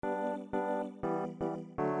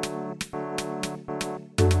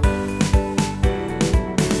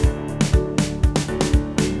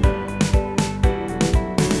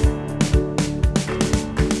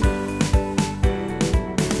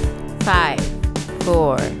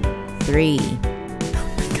4, 3.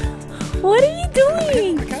 What are you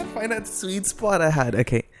doing? I can't find that sweet spot I had.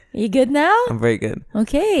 Okay. You good now? I'm very good.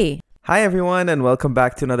 Okay. Hi, everyone, and welcome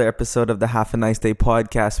back to another episode of the Half a Nice Day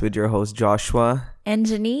podcast with your host, Joshua. And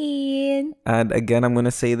Janine. And again, I'm going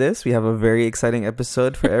to say this. We have a very exciting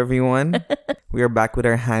episode for everyone. We are back with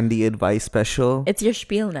our handy advice special. It's your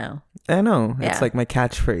spiel now. I know. Yeah. It's like my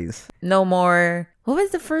catchphrase. No more. What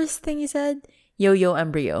was the first thing you said? Yo-yo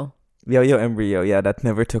embryo. Yo-yo embryo. Yeah, that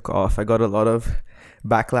never took off. I got a lot of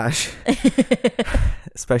backlash,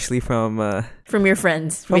 especially from your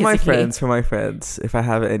friends. From basically. my friends, if I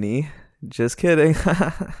have any. Just kidding.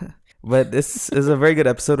 But this is a very good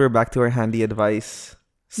episode. We're back to our handy advice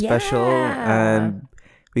special. Yeah. And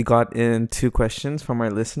we got in 2 questions from our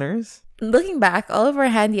listeners. Looking back, all of our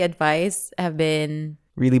handy advice have been...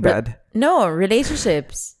 Really bad. No,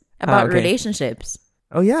 relationships. About okay. relationships.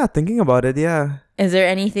 Oh, yeah. Thinking about it, yeah. Is there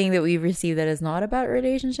anything that we've received that is not about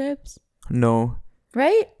relationships? No.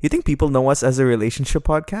 Right? You think people know us as a relationship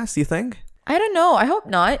podcast, you think? I don't know. I hope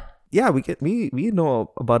not. Yeah, we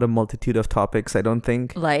know about a multitude of topics, I don't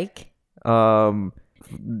think. Like? Hats.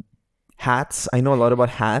 I know a lot about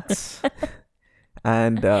hats.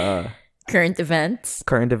 And Current events.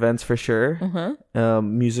 current events for sure. Uh-huh.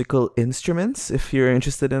 Musical instruments, if you're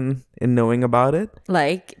interested in knowing about it.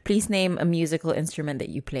 Like, please name a musical instrument that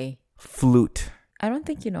you play. Flute. I don't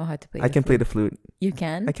think you know how to play I can play the flute. You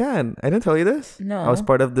can? I can. I didn't tell you this? No. I was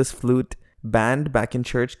part of this flute band back in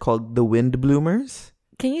church called the Wind Bloomers.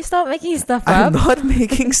 Can you stop making stuff I'm up? not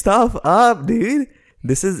making stuff up, dude.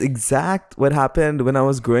 This is exact what happened when I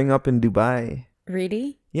was growing up in Dubai.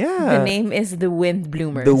 Really? Yeah. The name is the Wind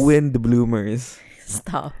Bloomers. The Wind Bloomers.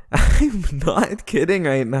 Stop. I'm not kidding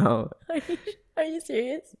right now. Are you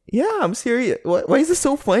serious? Yeah, I'm serious. Why is this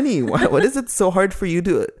so funny? What is it so hard for you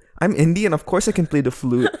to... I'm Indian. Of course I can play the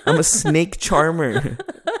flute. I'm a snake charmer. Because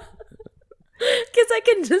I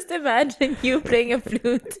can just imagine you playing a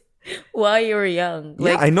flute while you were young.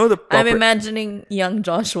 Yeah, I know the proper... I'm imagining young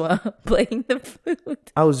Joshua playing the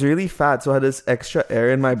flute. I was really fat, so I had this extra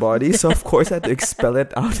air in my body. So, of course, I had to expel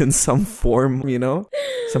it out in some form,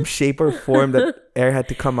 some shape or form that air had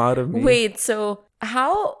to come out of me. Wait, so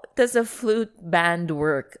how does a flute band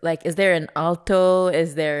work? Like, is there an alto?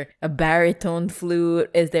 Is there a baritone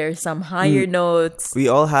flute? Is there some higher notes? We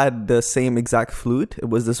all had the same exact flute. It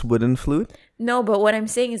was this wooden flute. No, but what I'm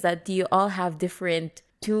saying is that do you all have different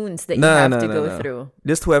tunes that you have to go through?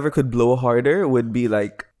 Just whoever could blow harder would be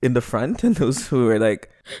like in the front, and those who were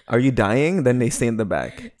like, "Are you dying?" Then they stay in the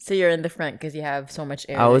back. So you're in the front because you have so much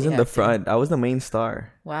air. I was that you in the have to- front. I was the main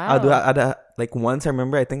star. Wow. Like once I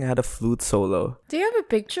remember, I think I had a flute solo. Do you have a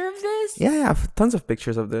picture of this? Yeah, I have tons of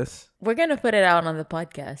pictures of this. We're going to put it out on the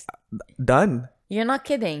podcast. Done. You're not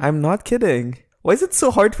kidding. I'm not kidding. Why is it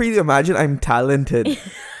so hard for you to imagine I'm talented?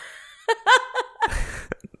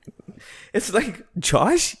 It's like,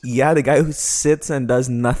 Josh? Yeah, the guy who sits and does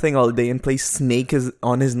nothing all day and plays Snake is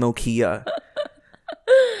on his Nokia.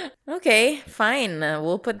 Okay, fine.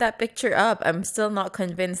 We'll put that picture up. I'm still not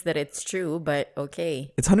convinced that it's true, but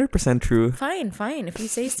okay. It's 100% true. Fine, if you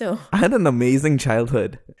say so. I had an amazing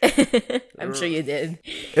childhood. I'm sure you did.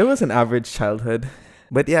 It was an average childhood.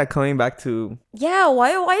 But yeah, coming back to... Yeah,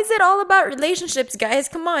 why is it all about relationships, guys?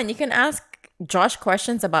 Come on, you can ask Josh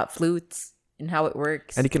questions about flutes and how it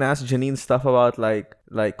works. And you can ask Janine stuff about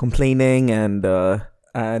like complaining and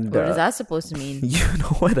what is that supposed to mean? You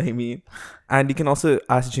know what I mean. And you can also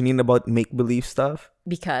ask Janine about make-believe stuff.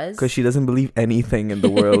 Because she doesn't believe anything in the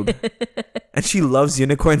world. And she loves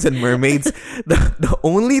unicorns and mermaids. The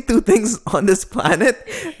only 2 things on this planet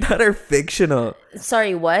that are fictional.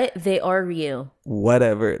 Sorry, what? They are real.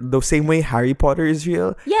 Whatever. The same way Harry Potter is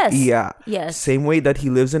real. Yes. Yeah. Yes. Same way that he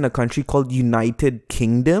lives in a country called United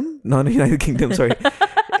Kingdom. Not United Kingdom, sorry.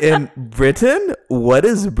 In Britain? What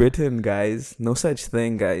is Britain, guys? No such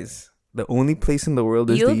thing, guys. The only place in the world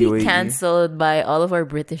is You'll the UAE. be cancelled by all of our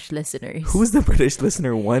British listeners. Who's the British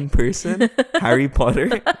listener? One person? Harry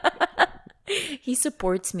Potter? He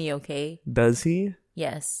supports me, okay? Does he?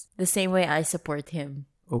 Yes. The same way I support him.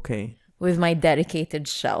 Okay. With my dedicated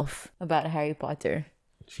shelf about Harry Potter.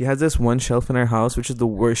 She has this one shelf in her house, which is the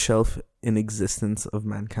worst shelf in existence of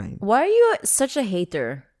mankind. Why are you such a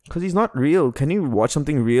hater? Because he's not real. Can you watch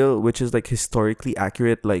something real which is like historically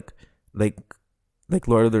accurate, like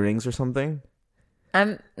Lord of the Rings or something?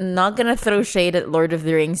 I'm not gonna throw shade at Lord of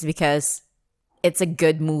the Rings because it's a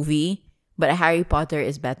good movie, but Harry Potter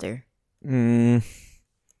is better. You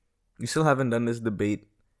still haven't done this debate.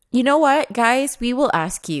 You know what, guys? We will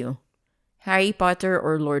ask you. Harry Potter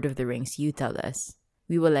or Lord of the Rings? You tell us.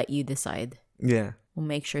 We will let you decide. Yeah. We'll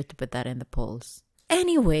make sure to put that in the polls.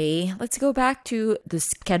 Anyway, let's go back to the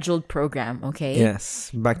scheduled program, okay? Yes,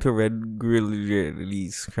 back to regularly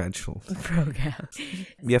scheduled. Program.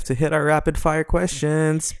 We have to hit our rapid fire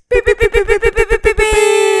questions. Did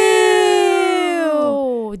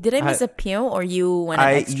I miss a pew or you went an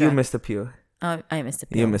extra? You missed a pew. I missed a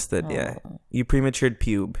pew. You missed it, yeah. You prematured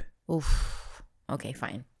pube. Oof. Okay,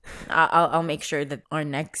 fine. I'll make sure that our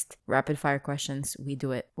next rapid fire questions we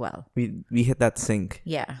do it well. We hit that sync.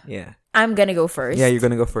 Yeah. Yeah. I'm gonna go first. Yeah, you're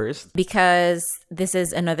gonna go first. Because this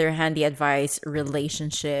is another handy advice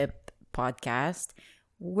relationship podcast.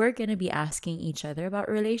 We're gonna be asking each other about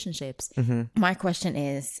relationships. My question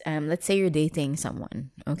is, let's say you're dating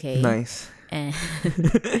someone, okay? Nice. And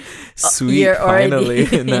Sweet. you're Finally.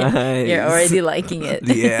 already, Nice. You're already liking it.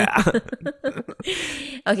 Yeah.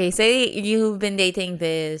 Okay, say you've been dating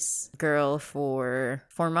this girl for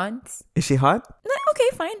 4 months. Is she hot? Okay,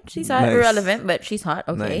 fine. She's hot. Nice. Irrelevant, but she's hot.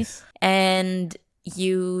 Okay. Nice. And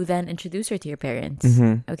you then introduce her to your parents.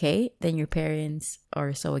 Okay. Then your parents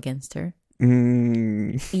are so against her.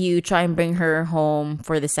 You try and bring her home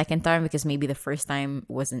for the second time because maybe the first time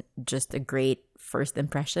wasn't just a great first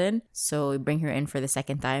impression. So you bring her in for the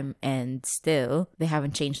second time and still they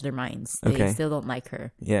haven't changed their minds. They still don't like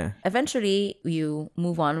her. Yeah. Eventually you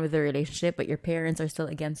move on with the relationship, but your parents are still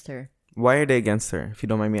against her. Why are they against her, if you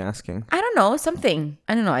don't mind me asking? I don't know, something.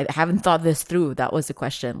 I don't know. I haven't thought this through. That was the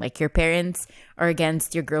question. Like, your parents are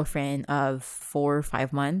against your girlfriend of 4 or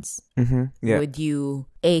 5 months. Yeah. Would you,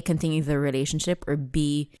 A, continue the relationship, or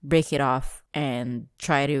B, break it off and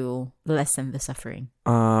try to lessen the suffering?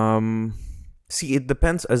 See, it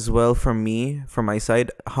depends as well from my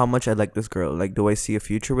side, how much I like this girl. Like, do I see a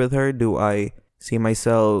future with her? Do I see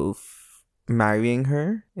myself marrying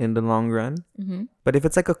her in the long run? But if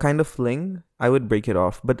it's like a kind of fling, I would break it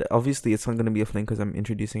off. But obviously it's not going to be a fling because I'm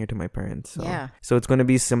introducing her to my parents. So. Yeah. So it's going to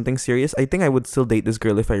be something serious. I think I would still date this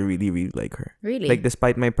girl if I really, really like her. Really? Like,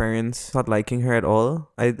 despite my parents not liking her at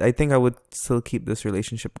all, I think I would still keep this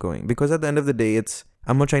relationship going. Because at the end of the day,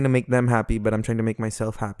 I'm not trying to make them happy, but I'm trying to make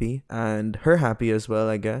myself happy. And her happy as well,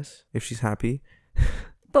 I guess, if she's happy.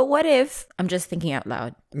 But what if, I'm just thinking out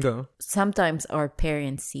loud, Go. sometimes our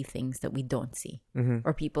parents see things that we don't see.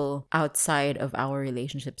 Or people outside of our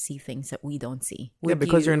relationship see things that we don't see. Yeah,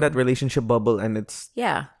 because you're in that relationship bubble and it's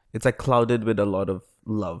like clouded with a lot of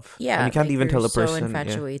love. Yeah. And you can't like even tell a person. so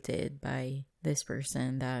infatuated by this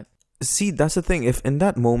person that... See, that's the thing. If in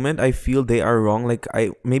that moment I feel they are wrong, like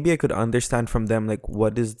maybe I could understand from them, like,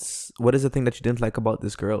 what is the thing that you didn't like about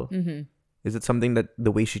this girl? Is it something that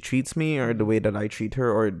the way she treats me or the way that I treat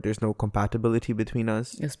her, or there's no compatibility between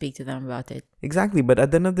us? You'll speak to them about it. Exactly. But at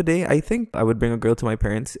the end of the day, I think I would bring a girl to my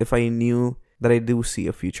parents if I knew that I do see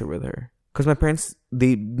a future with her. Because my parents,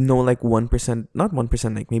 they know like 1%, not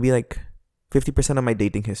 1%, like maybe like 50% of my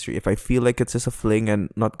dating history. If I feel like it's just a fling and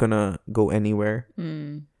not gonna go anywhere,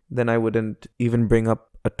 then I wouldn't even bring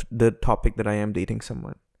up the topic that I am dating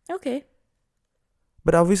someone. Okay.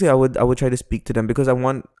 But obviously, I would try to speak to them because I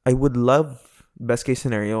would love, best case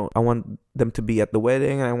scenario, I want them to be at the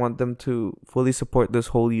wedding and I want them to fully support this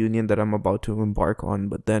whole union that I'm about to embark on.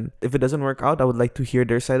 But then if it doesn't work out, I would like to hear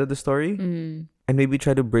their side of the story and maybe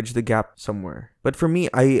try to bridge the gap somewhere. But for me,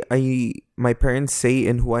 my parents' say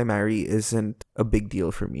in who I marry isn't a big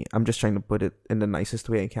deal for me. I'm just trying to put it in the nicest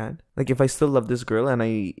way I can. Like, if I still love this girl and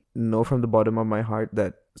I know from the bottom of my heart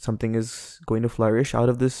that something is going to flourish out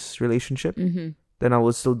of this relationship, then I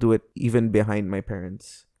will still do it even behind my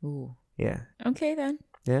parents. Ooh. Yeah. Okay, then.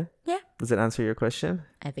 Yeah? Yeah. Does that answer your question?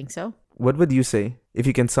 I think so. What would you say if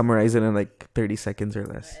you can summarize it in like 30 seconds or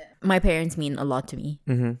less? My parents mean a lot to me.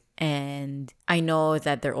 And I know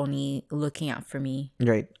that they're only looking out for me.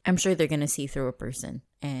 Right. I'm sure they're going to see through a person.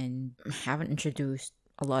 And I haven't introduced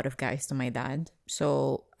a lot of guys to my dad.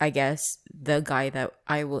 So I guess the guy that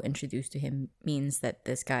I will introduce to him means that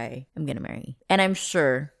this guy I'm going to marry. And I'm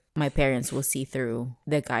sure my parents will see through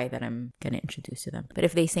the guy that I'm going to introduce to them. But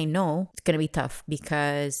if they say no, it's going to be tough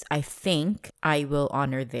because I think I will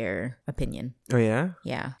honor their opinion. Oh, yeah?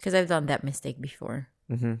 Yeah, because I've done that mistake before.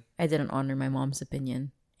 I didn't honor my mom's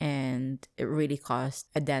opinion and it really caused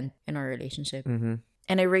a dent in our relationship.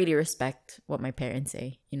 And I really respect what my parents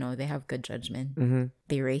say. You know, they have good judgment.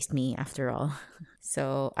 They raised me after all.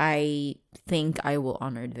 So I think I will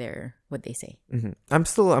honor what they say. I'm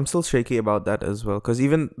still shaky about that as well. Because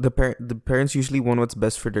even the parents usually want what's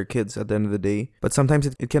best for their kids at the end of the day. But sometimes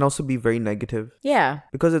it can also be very negative. Yeah.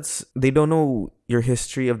 Because they don't know your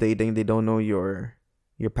history of dating. They don't know your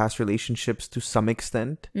past relationships to some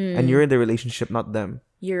extent. And you're in the relationship, not them.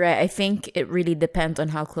 You're right. I think it really depends on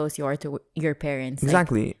how close you are to your parents.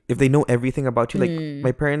 Exactly. If they know everything about you, like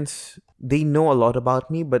my parents, they know a lot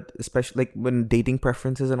about me, but especially like when dating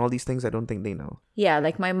preferences and all these things, I don't think they know. Yeah,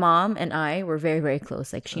 like my mom and I were very, very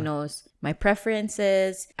close. Like she knows my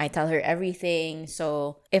preferences. I tell her everything.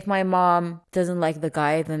 So if my mom doesn't like the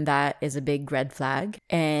guy, then that is a big red flag.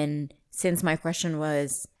 And since my question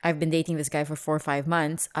was, I've been dating this guy for 4 or 5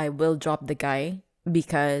 months, I will drop the guy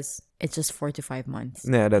because it's just 4 to 5 months.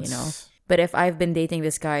 Yeah, that's... You know? But if I've been dating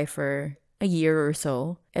this guy for a year or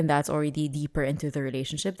so, and that's already deeper into the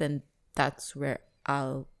relationship, then that's where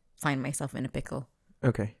I'll find myself in a pickle.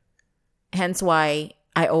 Okay. Hence why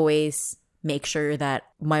I always make sure that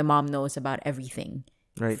my mom knows about everything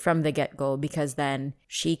from the get-go, because then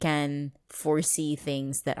she can foresee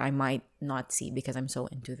things that I might not see because I'm so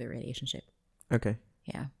into the relationship. Okay.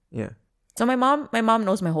 Yeah. Yeah. So my mom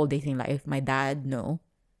knows my whole dating life. My dad, no.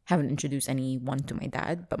 Haven't introduced anyone to my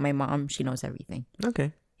dad, but my mom, she knows everything.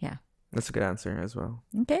 Okay. Yeah. That's a good answer as well.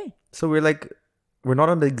 Okay. So we're not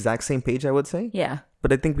on the exact same page, I would say. Yeah.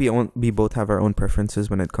 But I think we both have our own preferences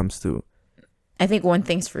when it comes to... I think one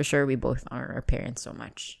thing's for sure, we both are our parents so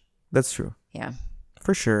much. That's true. Yeah.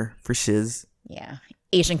 For sure. For shiz. Yeah.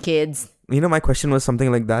 Asian kids. You know, my question was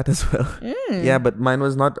something like that as well. Yeah, but mine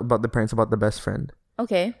was not about the parents, about the best friend.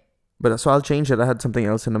 Okay. But so I'll change it. I had something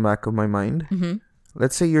else in the back of my mind. Mm-hmm.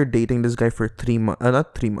 Let's say you're dating this guy for 3 months.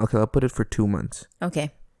 Not 3 months. Okay, I'll put it for 2 months.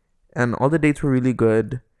 Okay. And all the dates were really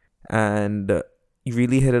good. And you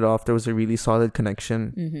really hit it off. There was a really solid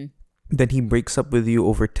connection. Mm-hmm. Then he breaks up with you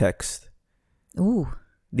over text. Ooh.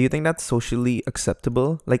 Do you think that's socially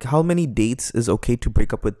acceptable? Like, how many dates is okay to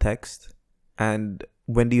break up with text? And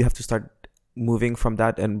when do you have to start moving from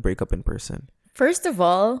that and break up in person? First of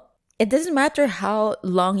all, it doesn't matter how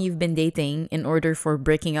long you've been dating in order for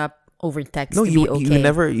breaking up over text to be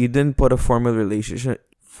okay. You didn't put a formal relationship.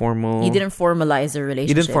 You didn't formalize the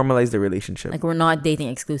relationship. You didn't formalize the relationship. Like, we're not dating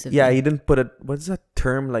exclusively. Yeah, you didn't put what's that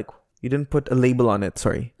term? Like, you didn't put a label on it.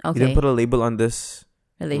 Sorry. Okay. You didn't put a label on this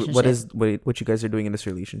relationship. What you guys are doing in this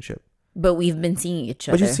relationship. But we've been seeing each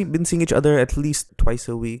other. But you've been seeing each other at least twice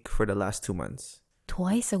a week for the last 2 months.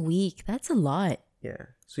 Twice a week? That's a lot.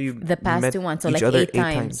 Yeah. So you the past met 2 months, so each like other 8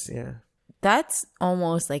 times. Yeah. That's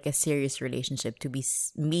almost like a serious relationship to be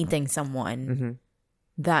meeting someone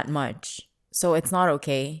that much. So it's not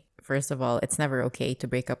okay. First of all, it's never okay to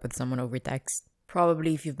break up with someone over text.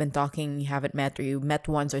 Probably if you've been talking, you haven't met, or you met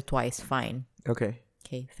once or twice, fine. Okay.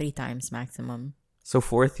 3 times maximum. So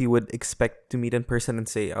fourth, you would expect to meet in person and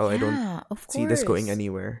say, I don't see this going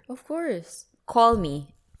anywhere. Of course. Call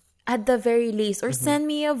me at the very least, or send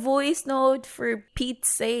me a voice note for Pete's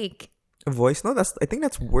sake. A voice note? I think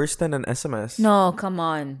that's worse than an SMS. No, come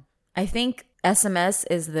on. I think SMS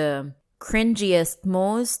is the cringiest,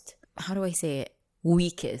 most, how do I say it,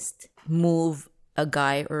 weakest move a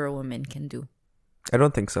guy or a woman can do. I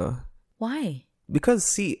don't think so. Why? Because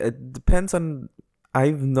see, it depends on...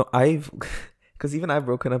 Because even I've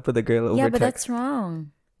broken up with a girl over text. Yeah, but that's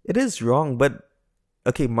wrong. It is wrong, but...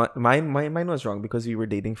 Okay, mine was wrong because we were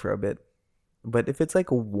dating for a bit. But if it's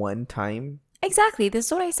like a one time... Exactly, this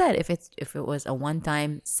is what I said. If it was a one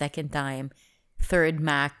time, second time, third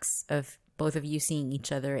max of both of you seeing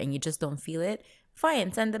each other and you just don't feel it,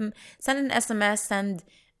 fine. Send an SMS, send,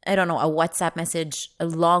 I don't know, a WhatsApp message, a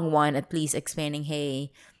long one at least, explaining,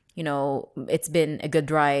 hey, you know, it's been a good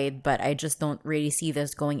ride, but I just don't really see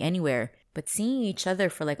this going anywhere. But seeing each other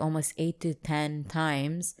for like almost 8 to 10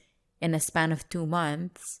 times in a span of 2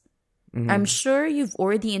 months, I'm sure you've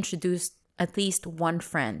already introduced at least one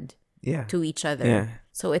friend to each other. Yeah.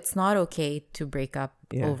 So it's not okay to break up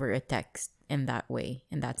over a text in that way,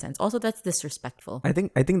 in that sense. Also, that's disrespectful. I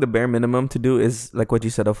think the bare minimum to do is, like what you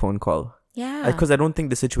said, a phone call. Yeah. Because I don't think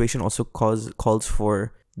the situation also calls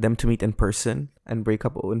for them to meet in person and break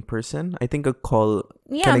up in person. I think a call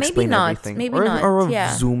can explain everything. Maybe not. Or a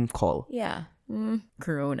Zoom call. Yeah.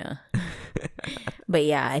 Corona. But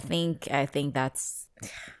yeah, I think that's...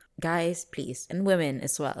 Guys, please. And women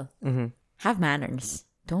as well. Have manners.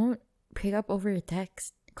 Don't pick up over a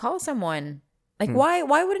text. Call someone. Like, why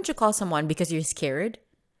wouldn't you call someone? Because you're scared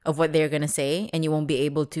of what they're going to say and you won't be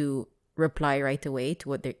able to reply right away to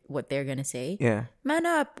what they're going to say. Yeah. Man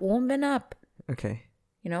up. Woman up. Okay.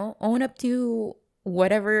 You know, own up to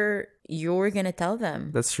whatever you're going to tell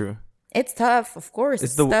them. That's true. It's tough, of course.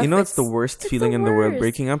 It's the worst feeling in the world.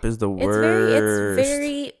 Breaking up is the worst. It's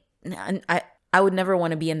very... I would never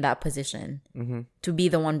want to be in that position to be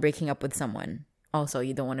the one breaking up with someone. Also,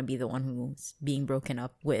 you don't want to be the one who's being broken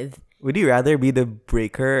up with. Would you rather be the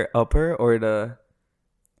breaker upper or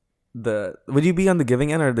would you be on the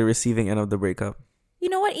giving end or the receiving end of the breakup? You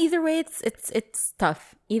know what? Either way, it's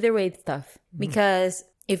tough. Either way, it's tough. Because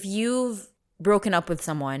if you've broken up with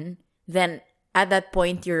someone, then at that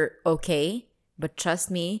point, you're okay. But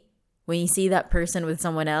trust me, when you see that person with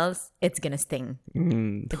someone else, it's gonna sting.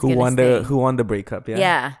 Who won the breakup? Yeah.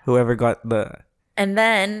 Yeah. Whoever got the. And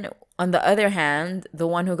then on the other hand, the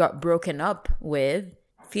one who got broken up with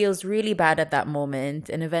feels really bad at that moment,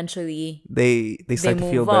 and eventually they start to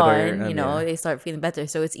feel move on, better. you know, they start feeling better.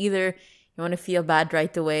 So it's either you want to feel bad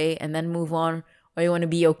right away and then move on, or you want to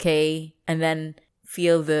be okay and then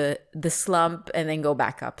feel the slump and then go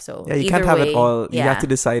back up. So yeah, you can't have it all. You yeah. have to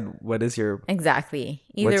decide what is your. Exactly.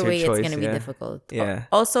 What's Either your way, choice, it's gonna be yeah. difficult. Yeah.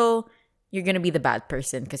 Also, you're gonna be the bad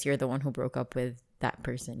person because you're the one who broke up with that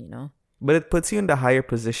person. You know. But it puts you in the higher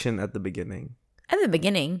position at the beginning. At the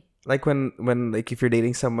beginning. Like when like if you're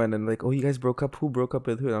dating someone and like, oh, you guys broke up. Who broke up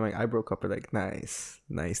with who? I'm like, I broke up with, like, nice,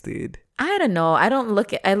 dude. I don't know. I don't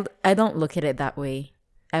look at it that way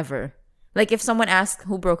ever. Like if someone asks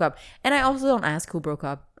who broke up, and I also don't ask who broke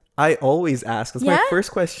up. I always ask. That's my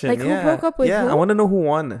first question. Like, who broke up with who? I want to know who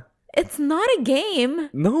won. It's not a game.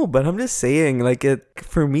 No, but I'm just saying, like, it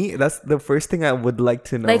for me, that's the first thing I would like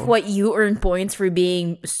to know. Like, what, you earn points for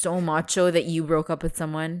being so macho that you broke up with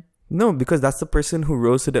someone? No, because that's the person who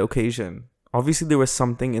rose to the occasion. Obviously, there was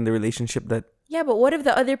something in the relationship that. Yeah, but what if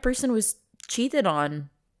the other person was cheated on?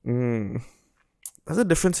 That's a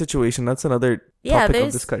different situation. That's another topic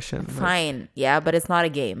of discussion. Fine. Yeah, but it's not a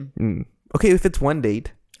game. Okay, if it's one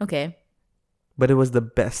date. Okay. But it was the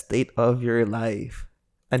best date of your life.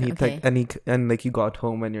 And he Okay. and like you got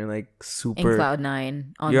home and you're like super In cloud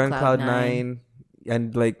nine. you're on cloud nine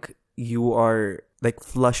and like you are like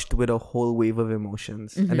flushed with a whole wave of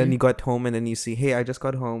emotions. And then you got home and then you see, hey, I just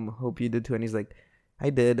got home. Hope you did too. And he's like, I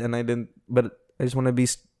did and I didn't, but I just want to be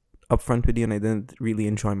upfront with you and I didn't really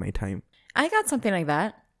enjoy my time. I got something like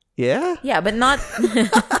that. Yeah? Yeah, but not.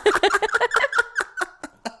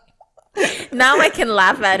 Now I can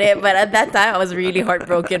laugh at it, but at that time I was really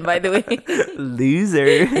heartbroken, by the way.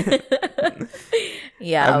 Loser.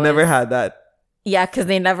 Yeah. I've never had that. Yeah, because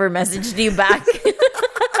they never messaged you back.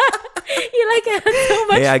 You like had so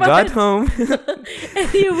much Hey, I fun. got home.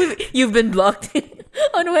 And you've been blocked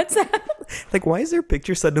on WhatsApp. Like, why is their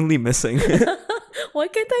picture suddenly missing? Why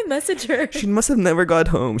can't I message her? She must have never got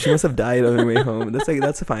home. She must have died on her way home.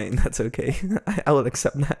 That's fine. That's okay. I will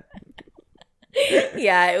accept that.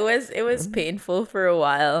 Yeah, it was painful for a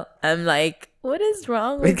while. I'm like, what is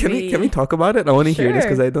wrong with Wait, me? can we talk about it? I want to hear this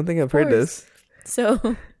because I don't think I've heard this. So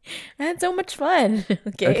I had so much fun.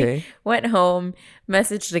 Okay. Went home,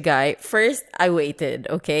 messaged the guy. First, I waited,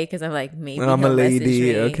 okay? Because I'm like, maybe I'm a he'll message lady.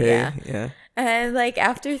 me. Okay. Yeah. And like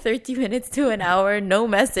after 30 minutes to an hour, no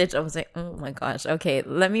message. I was like, oh my gosh. Okay,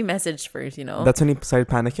 let me message first, you know? That's when you started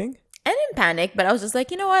panicking? I didn't panic, but I was just like,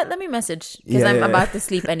 you know what? Let me message because I'm about to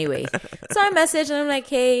sleep anyway. So I messaged and I'm like,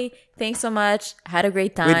 hey, thanks so much. Had a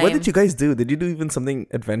great time. Wait, what did you guys do? Did you do even something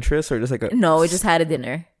adventurous or just like a... No, we just had a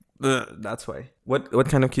dinner. That's why. What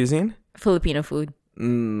kind of cuisine? Filipino food.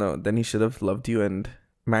 No, then he should have loved you and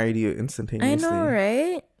married you instantaneously. I know,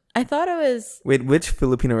 right? I thought it was... Wait, which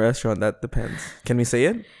Filipino restaurant? That depends. Can we say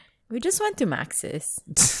it? We just went to Max's.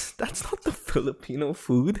 That's not the Filipino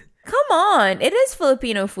food. Come on, it is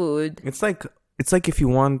Filipino food. It's like if you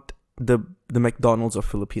want the McDonald's of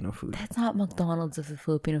Filipino food. That's not McDonald's of the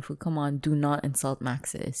Filipino food. Come on, do not insult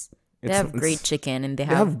Max's. They have great chicken and they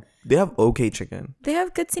have okay chicken. They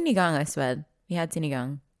have good sinigang as well. We had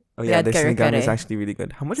sinigang. Oh yeah, their sinigang is actually really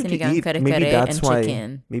good. How much did you eat? Maybe that's why.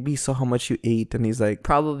 Chicken. Maybe he saw how much you ate and he's like,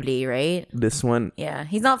 probably, right? This one. Yeah,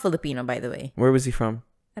 he's not Filipino, by the way. Where was he from?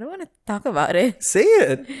 I don't want to talk about it. Say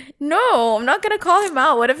it. No, I'm not gonna call him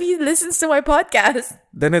out. What if he listens to my podcast?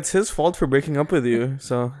 Then it's his fault for breaking up with you.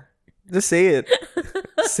 So just say it.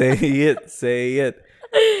 Say it.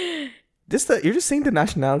 You're just saying the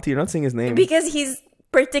nationality. You're not saying his name. Because he's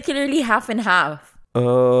particularly half and half.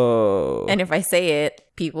 Oh. And if I say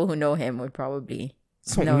it, people who know him would probably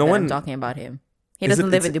know that I'm talking about him. He doesn't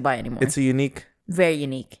live in Dubai anymore. It's a unique. Very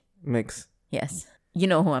unique. Mix. Yes. You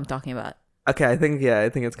know who I'm talking about. Okay, I think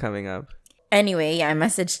it's coming up. Anyway, I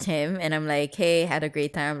messaged him and I'm like, hey, had a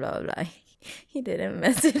great time, blah, blah, blah. He didn't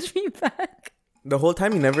message me back. The whole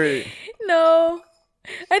time you never... No.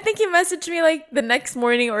 I think he messaged me like the next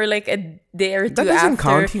morning or like a day or two after. That doesn't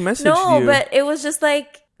count. He messaged you. No, but it was just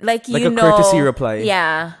like you know. Like a courtesy reply.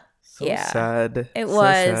 Yeah. So sad. It so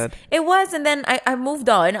was. Sad. It was. And then I moved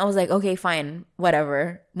on. I was like, okay, fine.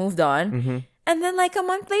 Whatever. Moved on. Mm-hmm. And then like a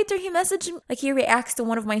month later, he messaged me. Like he reacts to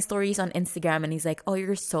one of my stories on Instagram and he's like, oh,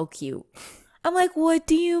 you're so cute. I'm like, what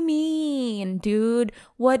do you mean, dude?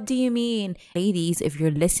 What do you mean? Ladies, if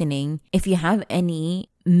you're listening, if you have any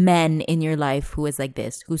men in your life who is like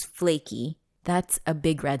this, who's flaky, that's a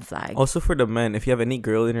big red flag. Also for the men, if you have any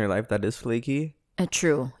girl in your life that is flaky,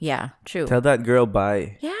 true. Yeah, true. tell that girl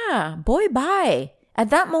bye. Yeah, boy, bye. At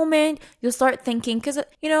that moment, you'll start thinking, because,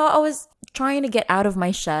 I was trying to get out of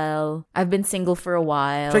my shell. I've been single for a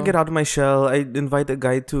while. Try to get out of my shell. I invite a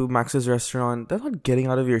guy to Max's restaurant. That's not getting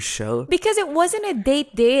out of your shell. Because it wasn't a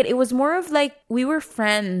date. It was more of like, we were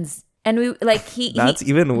friends. And we, like, That's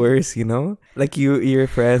even worse, Like, you're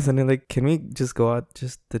friends, and they're like, can we just go out,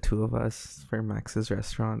 just the two of us, for Max's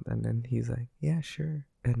restaurant? And then he's like, yeah, sure.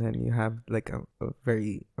 And then you have, like, a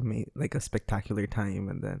very like a spectacular time.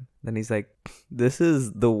 And then he's like, this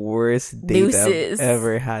is the worst date Deuces. I've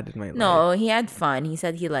ever had in my life. No, he had fun. He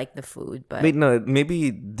said he liked the food, but... Wait, no, maybe,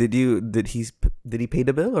 did he pay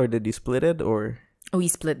the bill, or did you split it, or... We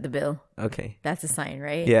split the bill. Okay. That's a sign,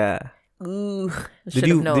 right? Yeah. Ooh, Did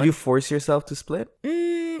you force yourself to split?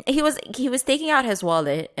 He was taking out his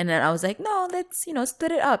wallet, and then I was like, no, let's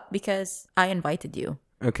split it up because I invited you.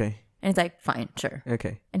 Okay. And he's like, fine, sure.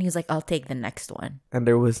 Okay. And he was like, I'll take the next one. And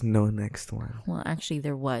there was no next one. Well, actually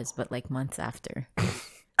there was, but like months after.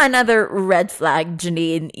 Another red flag,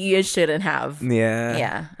 Janine, you shouldn't have. Yeah.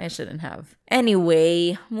 Yeah, I shouldn't have.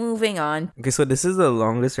 Anyway, moving on. Okay, so this is the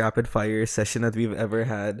longest rapid fire session that we've ever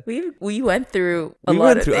had. We went through a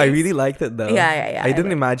lot of things. I really liked it though. Yeah. I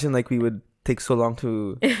didn't imagine like we would take so long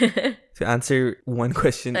to to answer one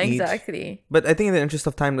question each. Exactly. But I think in the interest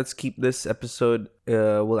of time, let's keep this episode.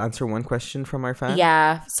 We'll answer one question from our fans.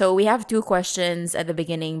 Yeah. So we have 2 questions at the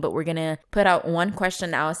beginning, but we're gonna put out one question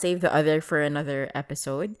now, save the other for another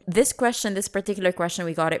episode. This particular question,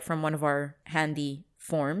 we got it from one of our handy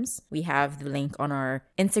forms. We have the link on our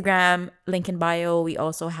Instagram, link in bio. We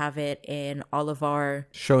also have it in all of our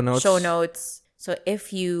show notes. So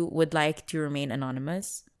if you would like to remain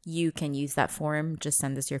anonymous, you can use that form. Just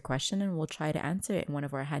send us your question and we'll try to answer it in one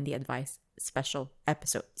of our handy advice special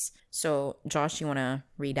episodes. So Josh, you want to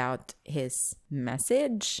read out his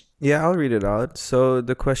message? Yeah, I'll read it out. So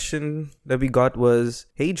the question that we got was,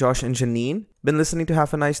 hey Josh and Janine, been listening to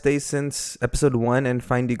Have a Nice Day since episode 1 and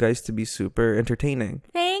find you guys to be super entertaining.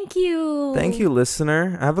 Thank you. Thank you,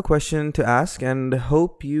 listener. I have a question to ask and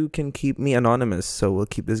hope you can keep me anonymous. So we'll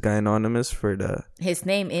keep this guy anonymous for the... His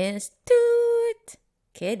name is Toot.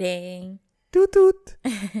 Kidding. Toot toot.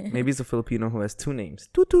 Maybe he's a Filipino who has 2 names.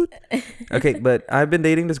 Toot toot. Okay, but I've been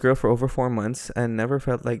dating this girl for over 4 months and never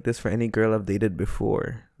felt like this for any girl I've dated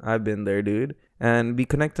before. I've been there, dude. And we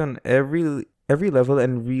connect on every level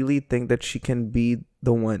and really think that she can be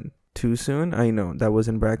the one. Too soon? I know, that was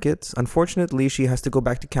in brackets. Unfortunately, she has to go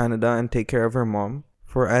back to Canada and take care of her mom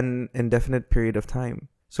for an indefinite period of time.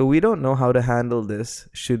 So we don't know how to handle this.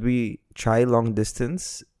 Should we try long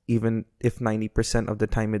distance? Even if 90% of the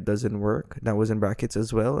time it doesn't work, that was in brackets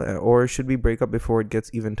as well, or should we break up before it gets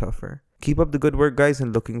even tougher? Keep up the good work, guys,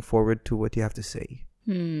 and looking forward to what you have to say.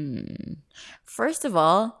 First of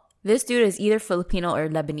all, this dude is either Filipino or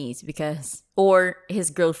Lebanese or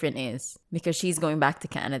his girlfriend is, because she's going back to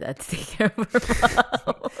Canada to take care of her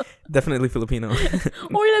mom. Definitely Filipino.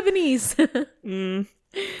 Or Lebanese.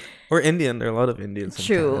 Or Indian. There are a lot of Indians in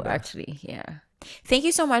True, Canada. actually, yeah. Thank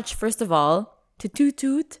you so much, first of all, to Toot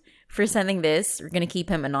Toot for sending this. We're going to keep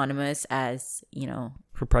him anonymous as,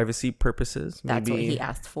 for privacy purposes. That's maybe. what he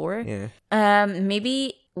asked for. Yeah.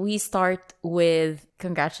 Maybe we start with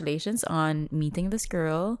congratulations on meeting this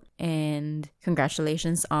girl and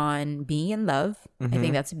congratulations on being in love. I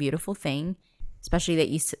think that's a beautiful thing, especially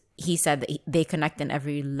that he said that they connect in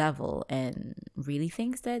every level and really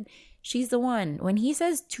thinks that she's the one. When he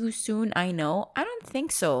says too soon, I know, I don't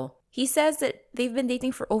think so. He says that they've been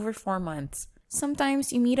dating for over 4 months.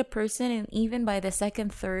 Sometimes you meet a person and even by the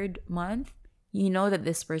 2nd, 3rd month, you know that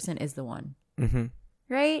this person is the one.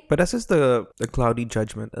 Right? But that's just the cloudy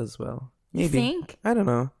judgment as well. Maybe. You think? I don't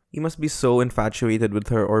know. He must be so infatuated with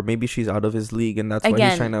her, or maybe she's out of his league and that's why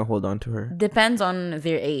he's trying to hold on to her. Depends on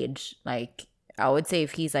their age. Like, I would say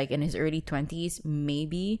if he's like in his early 20s,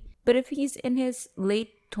 maybe. But if he's in his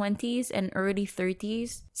late 20s and early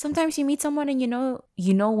 30s, sometimes you meet someone and you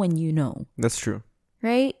know when you know. That's true.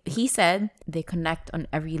 Right? He said they connect on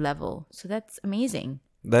every level. So that's amazing.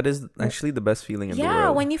 That is actually the best feeling in the world. Yeah,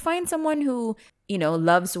 when you find someone who,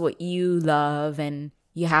 loves what you love and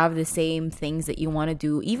you have the same things that you want to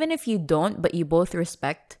do, even if you don't, but you both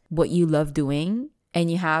respect what you love doing and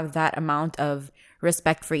you have that amount of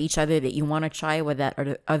respect for each other that you want to try what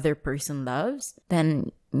that other person loves,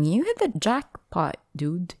 then you hit the jackpot,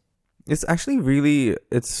 dude. It's actually really,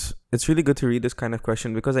 it's really good to read this kind of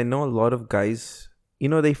question because I know a lot of guys,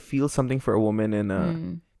 they feel something for a woman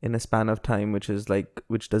in a span of time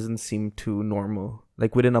which doesn't seem too normal.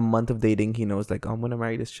 Like within a month of dating, he knows like, oh, I'm gonna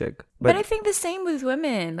marry this chick. But I think the same with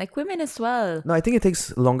women, like women as well. No, I think it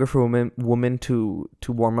takes longer for women to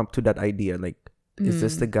warm up to that idea. Like, is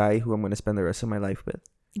this the guy who I'm gonna spend the rest of my life with?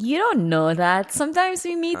 You don't know that. Sometimes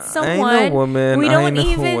we meet someone. I know women. We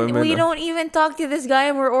don't even talk to this guy,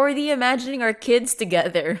 and we're already imagining our kids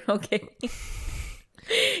together. Okay.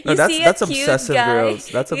 No, that's obsessive girls.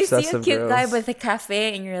 That's obsessive girls. You see a cute guy with a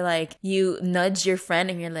cafe, and you're like, you nudge your friend,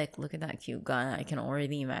 and you're like, look at that cute guy. I can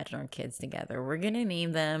already imagine our kids together. We're gonna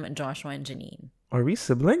name them Joshua and Janine. Are we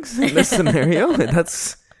siblings in this scenario?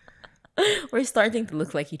 We're starting to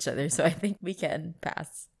look like each other, so I think we can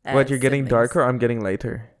pass. What, you're getting darker or I'm getting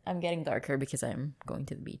lighter? I'm getting darker because I'm going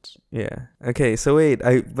to the beach. Yeah. Okay, so wait,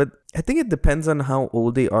 but I think it depends on how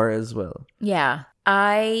old they are as well. Yeah.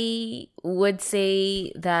 I would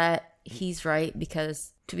say that he's right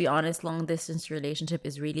because, to be honest, long distance relationship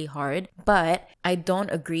is really hard. But I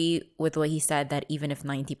don't agree with what he said that even if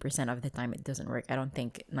 90% of the time it doesn't work. I don't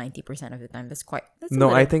think 90% of the time that's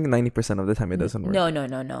I think 90% of the time it doesn't work.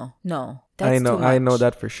 No. That's too much. I know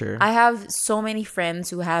that for sure. I have so many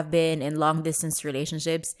friends who have been in long distance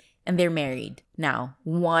relationships and they're married now.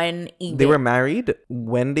 They were married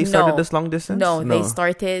when they started this long distance? No, they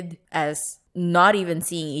started as not even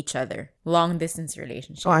seeing each other. Long distance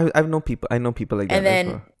relationship. Oh, I know people like that. And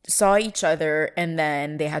then saw each other, and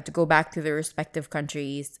then they had to go back to their respective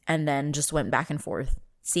countries, and then just went back and forth,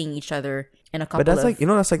 seeing each other in a couple. But that's like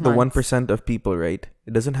that's like months. The 1% of people, right?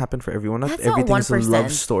 It doesn't happen for everyone. Not everything's a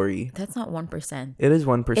love story. That's not 1%. It is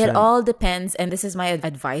 1%. It all depends, and this is my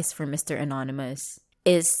advice for Mr. Anonymous,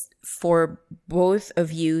 is for both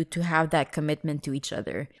of you to have that commitment to each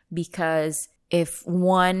other, because if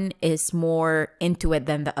one is more into it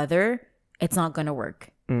than the other, it's not going to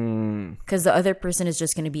work. Because the other person is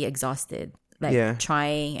just going to be exhausted.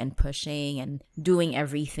 Trying and pushing and doing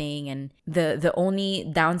everything. And the only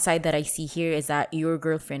downside that I see here is that your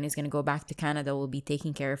girlfriend is going to go back to Canada, will be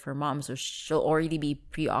taking care of her mom. So she'll already be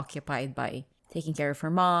preoccupied by taking care of her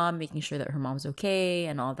mom, making sure that her mom's okay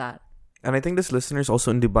and all that. And I think this listener is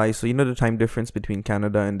also in Dubai, so the time difference between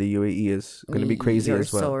Canada and the UAE is going to be crazy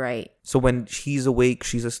as well. You're so right. So when she's awake,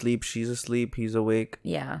 she's asleep, he's awake.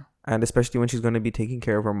 Yeah. And especially when she's going to be taking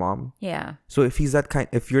care of her mom. Yeah. So if you're that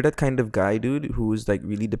kind of guy, dude, who's like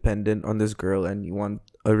really dependent on this girl and you want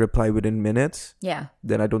a reply within minutes, yeah,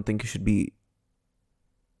 then I don't think you should be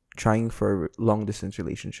trying for a long distance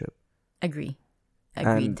relationship. Agreed.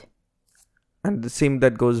 And the same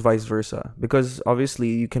that goes vice versa, because obviously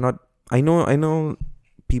you cannot. I know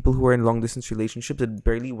people who are in long distance relationships, it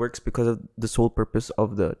barely works because of the sole purpose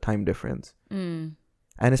of the time difference. And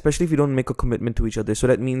especially if you don't make a commitment to each other. So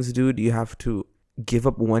that means, dude, you have to give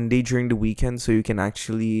up one day during the weekend so you can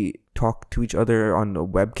actually talk to each other on a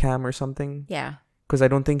webcam or something. Yeah. Because I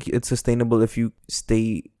don't think it's sustainable if you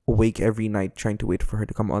stay awake every night trying to wait for her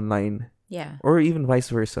to come online. Yeah. Or even vice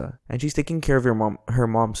versa. And she's taking care of her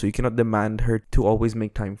mom, so you cannot demand her to always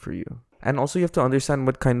make time for you. And also you have to understand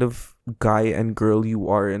what kind of guy and girl you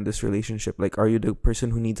are in this relationship. Like, are you the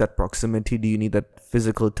person who needs that proximity? Do you need that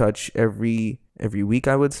physical touch every week,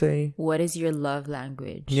 I would say? What is your love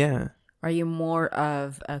language? Yeah. Are you more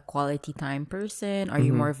of a quality time person? Are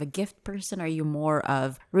you more of a gift person? Are you more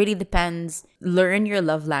of... Really depends. Learn your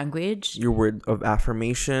love language. Your word of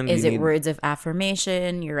affirmation. Is it words of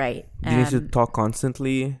affirmation? You're right. You need to talk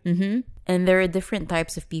constantly. And there are different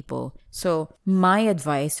types of people. So my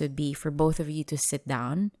advice would be for both of you to sit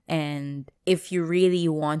down. And if you really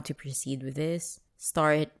want to proceed with this,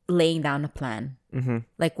 start laying down a plan.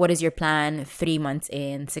 Like, what is your plan 3 months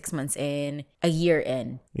in, 6 months in, a year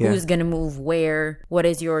in? Yeah. Who's going to move where? What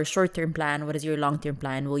is your short-term plan? What is your long-term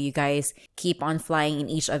plan? Will you guys keep on flying in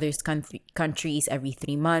each other's countries every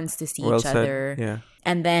 3 months to see each other? Yeah.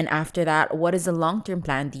 And then after that, what is the long-term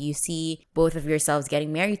plan? Do you see both of yourselves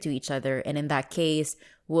getting married to each other? And in that case,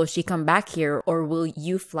 will she come back here or will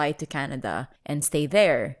you fly to Canada and stay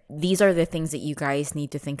there? These are the things that you guys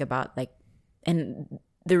need to think about. And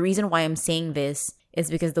the reason why I'm saying this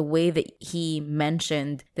is because the way that he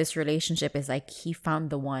mentioned this relationship is like he found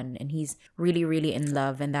the one and he's really, really in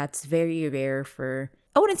love. And that's very rare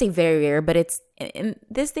I wouldn't say very rare, but it's in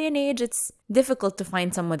this day and age, it's difficult to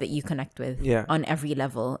find someone that you connect with on every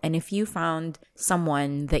level. And if you found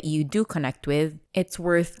someone that you do connect with, it's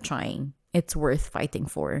worth trying. It's worth fighting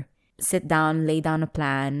for. Sit down, lay down a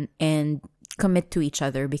plan, and commit to each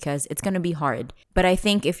other because it's going to be hard. But I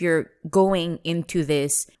think if you're going into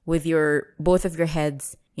this with both of your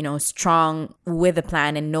heads, strong with a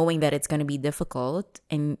plan and knowing that it's going to be difficult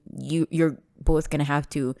and you're both going to have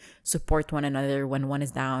to support one another when one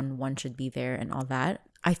is down, one should be there and all that.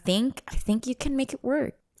 I think you can make it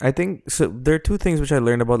work. I think so. There are two things which I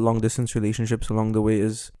learned about long distance relationships along the way.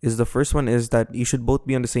 Is the first one is that you should both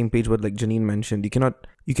be on the same page. What like Janine mentioned, you cannot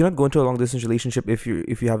go into a long distance relationship if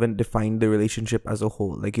you haven't defined the relationship as a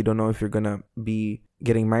whole. Like you don't know if you're gonna be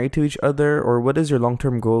getting married to each other, or what is your long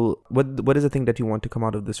term goal. What is the thing that you want to come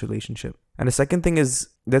out of this relationship? And the second thing is,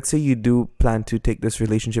 let's say you do plan to take this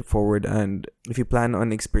relationship forward, and if you plan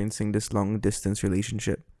on experiencing this long distance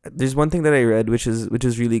relationship, there's one thing that I read which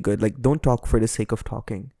is really good. Like, don't talk for the sake of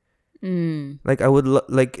talking. Like I would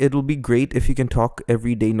like it'll be great if you can talk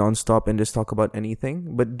every day nonstop and just talk about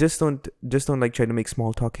anything, but just don't like try to make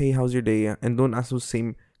small talk. Hey, how's your day? And don't ask those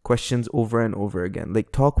same questions over and over again.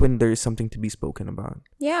 Like, talk when there's something to be spoken about.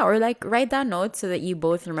 Yeah, or like write down notes so that you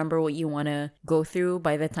both remember what you want to go through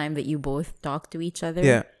by the time that you both talk to each other.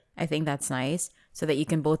 Yeah, I think that's nice, so that you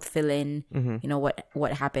can both fill in, you know,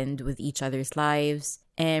 what happened with each other's lives.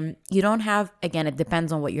 And you don't have, again, it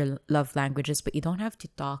depends on what your love language is, but you don't have to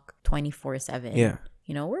talk 24/7. Yeah.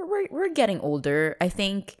 You know, we're getting older. I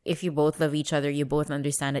think if you both love each other, you both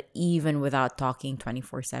understand that even without talking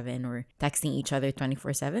 24/7 or texting each other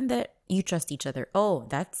 24/7, that you trust each other. Oh,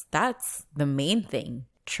 that's the main thing.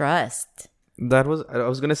 Trust. I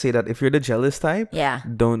was gonna say that if you're the jealous type, Yeah.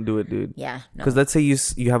 don't do it, dude. Yeah. No. Because let's say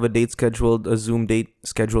you have a Zoom date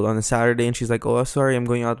scheduled on a Saturday, and she's like, "Oh, sorry, I'm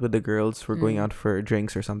going out with the girls. We're going out for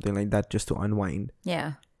drinks or something like that, just to unwind."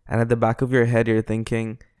 Yeah. And at the back of your head, you're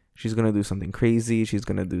thinking she's gonna do something crazy. She's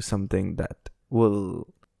gonna do something that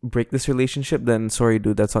will break this relationship. Then sorry,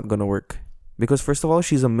 dude, that's not gonna work. Because first of all,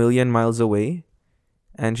 she's a million miles away,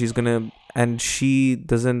 and she's not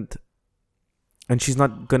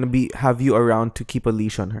gonna have you around to keep a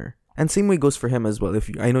leash on her. And same way goes for him as well.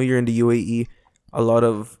 I know you're in the UAE, a lot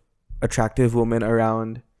of attractive women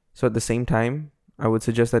around. So at the same time, I would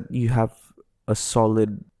suggest that you have a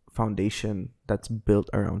solid foundation that's built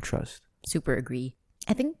around trust. Super agree.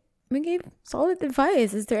 I think we gave solid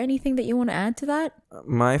advice. Is there anything that you want to add to that?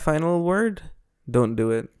 My final word: don't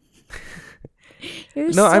do it. You're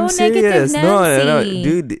No, so I'm serious. negative, No, Nancy.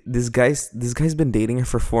 dude. This guy's been dating her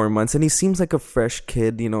for 4 months, and he seems like a fresh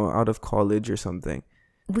kid, out of college or something.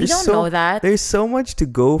 We don't know that. There's so much to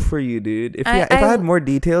go for you, dude. If I had more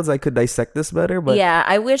details, I could dissect this better. But yeah,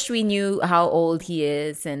 I wish we knew how old he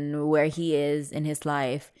is and where he is in his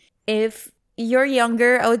life. If you're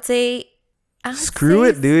younger, I would say screw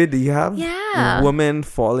it, dude. You have Yeah. women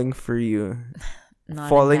falling for you, Not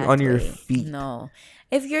falling in that on your way. feet. No.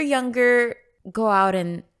 If you're younger, go out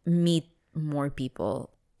and meet more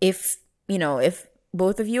people. If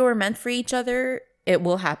both of you are meant for each other, it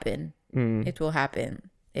will happen. It will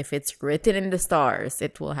happen. If it's written in the stars,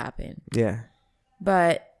 it will happen. Yeah.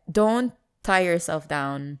 But don't tie yourself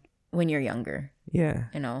down when you're younger. Yeah.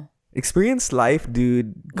 Experience life,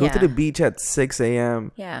 dude. Go to Yeah. the beach at 6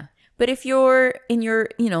 a.m. Yeah. But if you're in your,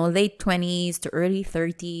 late 20s to early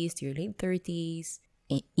 30s to your late 30s,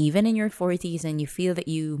 even in your 40s, and you feel that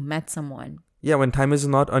you met someone. Yeah, when time is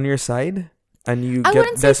not on your side and you I get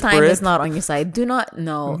wouldn't say desperate. time is not on your side. Do not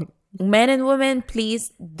know. Men and women,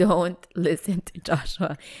 please don't listen to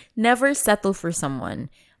Joshua. Never settle for someone.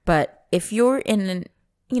 But if you're in,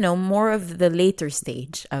 more of the later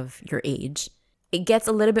stage of your age, it gets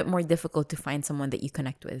a little bit more difficult to find someone that you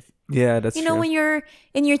connect with. Yeah, that's true. When you're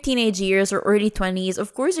in your teenage years or early 20s,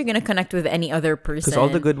 of course you're going to connect with any other person. Because all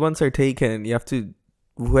the good ones are taken. You have to,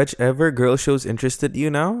 whichever girl shows interest in you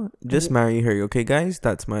now, just marry her. Okay, guys?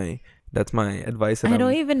 That's my advice. I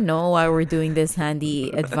don't even know why we're doing this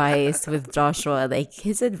handy advice with Joshua. Like,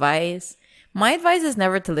 his advice. My advice is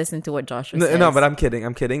never to listen to what Joshua says. No, but I'm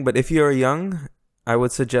kidding. But if you're young, I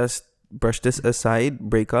would suggest brush this aside,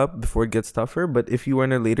 break up before it gets tougher. But if you are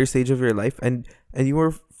in a later stage of your life and you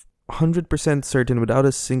were 100% certain, without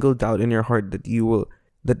a single doubt in your heart,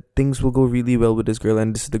 that things will go really well with this girl,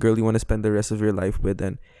 and this is the girl you want to spend the rest of your life with,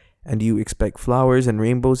 and you expect flowers and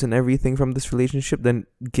rainbows and everything from this relationship, then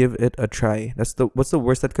give it a try. What's the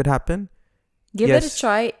worst that could happen? Give it a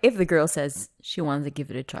try if the girl says she wants to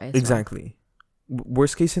give it a try as exactly.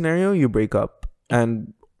 Worst case scenario, you break up,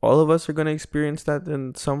 and all of us are going to experience that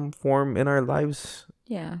in some form in our lives.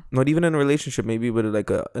 Yeah. Not even in a relationship, maybe with like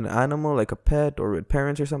an animal, like a pet, or with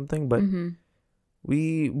parents or something. But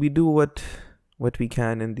we do what we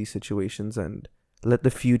can in these situations, and let the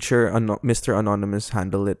future Mr. Anonymous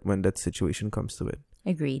handle it when that situation comes to it.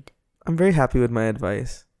 Agreed. I'm very happy with my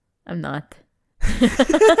advice. I'm not.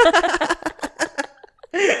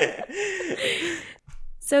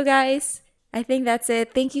 So guys, I think that's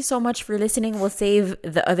it. Thank you so much for listening. We'll save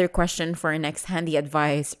the other question for our next handy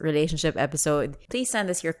advice relationship episode. Please send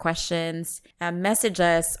us your questions, message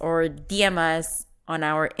us or DM us on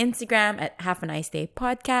our Instagram at Have a Nice Day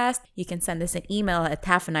Podcast. You can send us an email at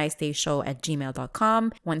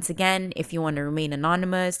haveanicedayshow@gmail.com. Once again, if you want to remain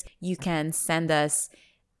anonymous, you can send us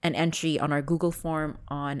an entry on our Google form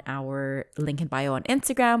on our link in bio on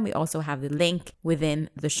Instagram. We also have the link within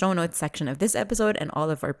the show notes section of this episode and all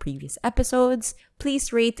of our previous episodes.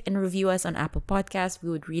 Please rate and review us on Apple Podcasts. We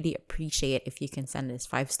would really appreciate if you can send us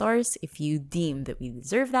 5 stars if you deem that we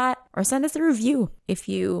deserve that, or send us a review if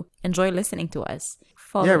you enjoy listening to us.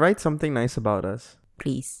 Write something nice about us.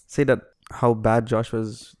 Please. Say that how bad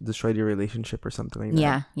Joshua's destroyed your relationship or something like that.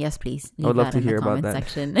 Yeah, yes, please. I would love to hear about that.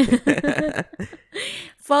 Section.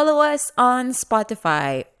 Follow us on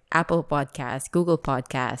Spotify, Apple Podcasts, Google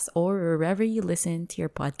Podcasts, or wherever you listen to your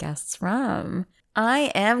podcasts from.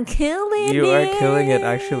 I am killing it. You are killing it,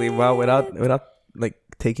 actually. Wow, without like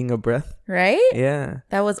taking a breath. Right? Yeah.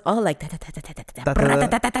 That was all like like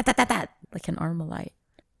an Armalite.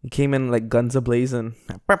 You came in like guns a-blazing.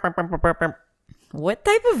 What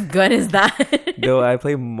type of gun is that? Though I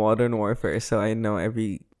play Modern Warfare, so I know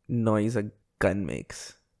every noise a gun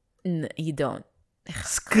makes. No, you don't.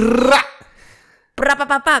 Skra!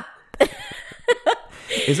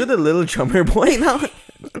 Is it a little drummer boy now?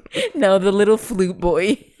 No, the little flute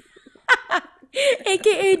boy.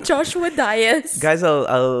 AKA Joshua Dias. Guys,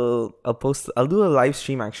 I'll do a live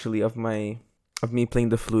stream actually of me playing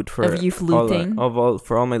the flute for of you fluting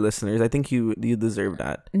for all my listeners. I think you deserve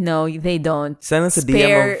that. No, they don't. Send us a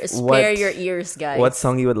DM of spare your ears, guys. What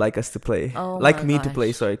song you would like us to play? Oh like me gosh. to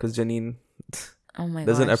play, sorry, because Janine doesn't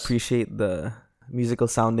doesn't appreciate the musical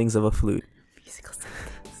soundings of a flute. Musical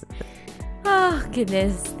soundings. Oh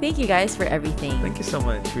goodness! Thank you guys for everything. Thank you so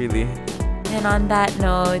much, really. And on that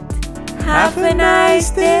note, have a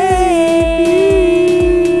nice day.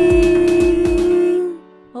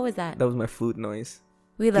 What was that? That was my flute noise.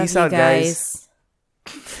 We love Peace you out, guys.